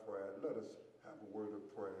is our prayer. Let us have a word of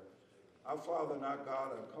prayer. Our Father and our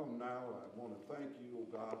God, I come now. I want to thank you, oh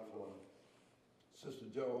God, for Sister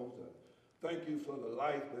Jones. Thank you for the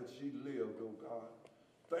life that she lived, oh God.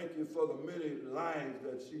 Thank you for the many lives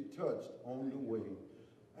that she touched on the way.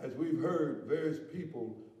 As we've heard various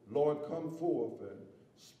people, Lord, come forth and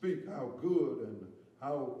speak how good and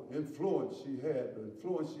how the influence she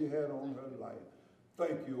had on her life.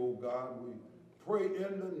 Thank you, oh God. We pray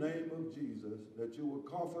in the name of Jesus that you will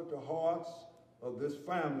comfort the hearts of this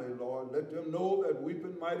family, Lord. Let them know that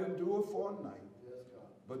weeping might endure for a night,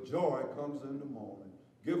 but joy comes in the morning.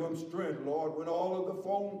 Give them strength, Lord, when all of the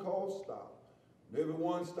phone calls stop. And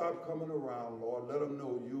everyone stop coming around, Lord. Let them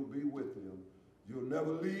know you'll be with them. You'll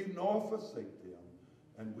never leave nor forsake them.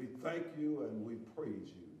 And we thank you and we praise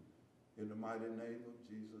you. In the mighty name of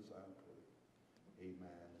Jesus, I pray.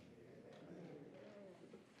 Amen.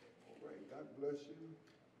 All right, God bless you.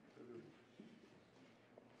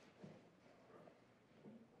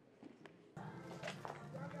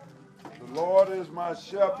 The Lord is my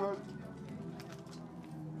shepherd,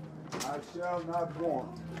 I shall not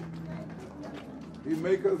want. He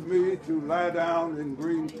maketh me to lie down in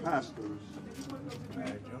green pastures.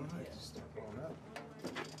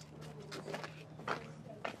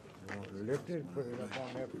 Lift it, put it up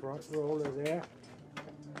on that front roller there.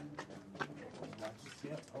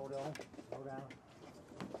 Yep, hold on, hold on.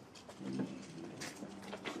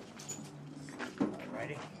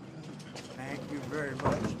 Alrighty. Thank you very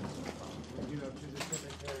much. Get up to the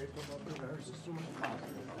cemetery, come up with her as soon as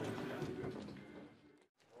possible.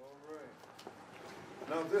 All right.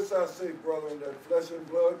 Now this I say, brethren, that flesh and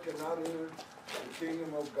blood cannot enter the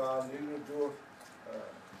kingdom of God, neither do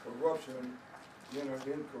corruption enter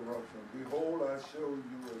incorruption. Behold, I show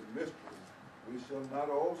you a mystery. We shall not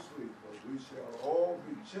all sleep, but we shall all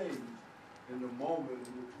be changed in the moment,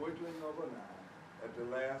 in the twinkling of an eye, at the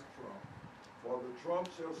last trump. For the trump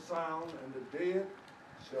shall sound, and the dead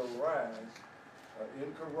shall rise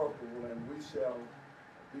incorruptible, and we shall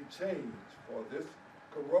be changed. For this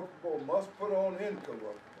corruptible must put on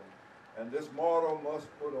incorruptible, and this mortal must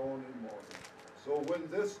put on immortal. So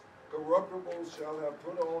when this corruptible shall have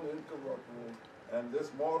put on incorruptible, and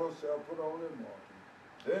this mortal shall put on immortal,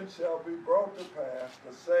 then shall be brought to pass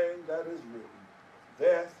the saying that is written,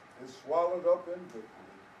 death is swallowed up in victory.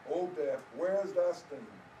 O death, where is thy sting?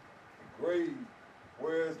 The grave,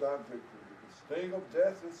 where is thy victory? The sting of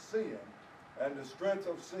death is sin, and the strength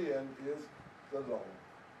of sin is the law.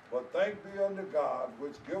 But thank be unto God,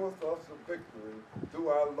 which giveth us the victory through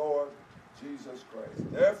our Lord Jesus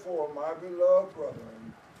Christ. Therefore, my beloved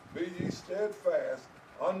brethren, be ye steadfast,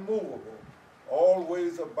 unmovable,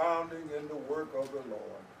 always abounding in the work of the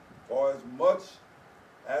Lord. For as much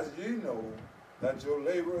as ye know that your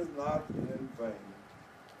labor is not in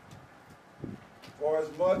vain. For as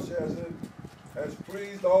much as it has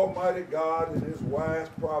pleased Almighty God in his wise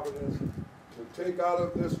providence to take out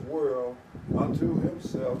of this world unto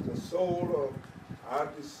himself the soul of our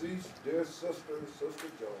deceased dear sister, Sister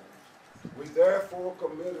Jones, we therefore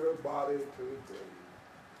commit her body to the grave.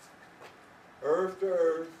 Earth to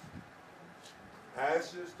earth,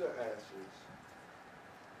 ashes to ashes,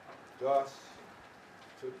 dust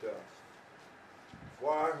to dust.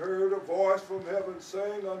 For I heard a voice from heaven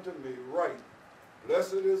saying unto me, Write,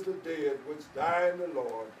 blessed is the dead which die in the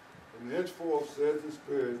Lord, and henceforth says the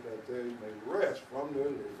Spirit, that they may rest from their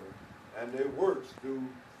labor, and their works do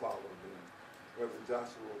follow them. Reverend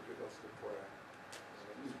Joshua will give us the prayer.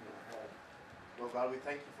 Lord God, we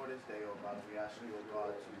thank you for this day, oh God. We ask you, oh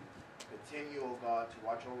God, to continue, oh God, to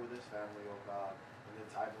watch over this family, oh God, in the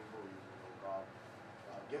time of bereavement, oh God.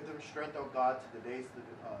 Give them strength, oh God, to the days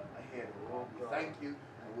ahead, oh Lord. We thank you,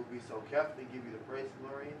 and we'll be so careful to give you the praise,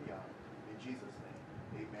 glory, and the honor. In Jesus'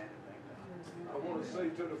 name, amen and thank God. I want to say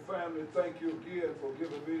to the family, thank you again for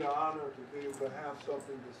giving me the honor to be able to have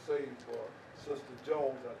something to say for Sister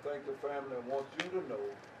Jones. I thank the family and want you to know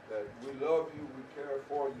that we love you, we care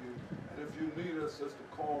for you, and if you need us, Sister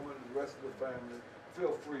Coleman and the rest of the family,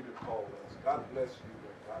 feel free to call us. God bless you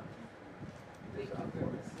and God keep you. Thank you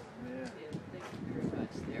very much. Yeah, thank you very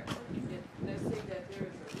much there. And let's say that there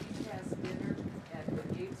is a recast dinner at the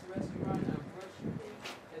Gates Restaurant on Rush Street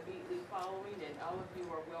immediately following, and all of you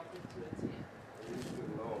are welcome to attend. Praise the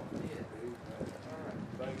Lord. Yes. Amen. All right.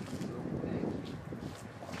 Thank you so much. Thank you.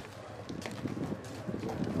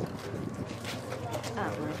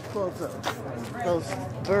 Pull those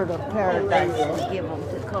bird of paradise and give them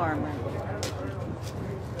to Carmen.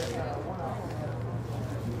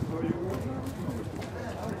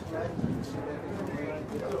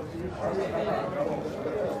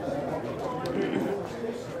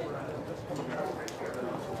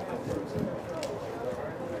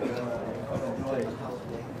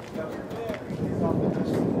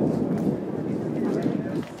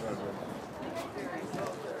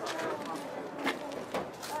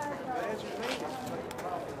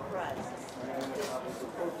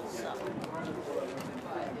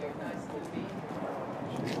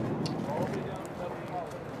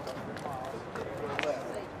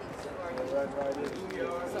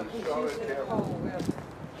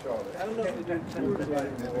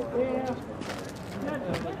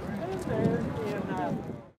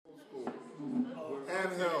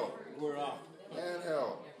 Handheld. We're off.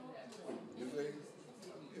 Handheld. You see?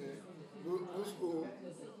 New school.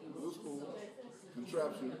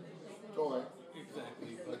 Contraption. Toy.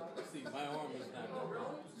 Exactly, but see, my arm is not that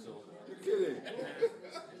long, so. You're kidding.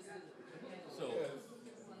 So,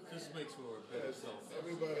 this makes for a better self.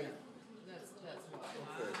 Everybody. That's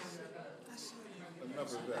Okay.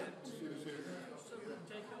 Enough of that.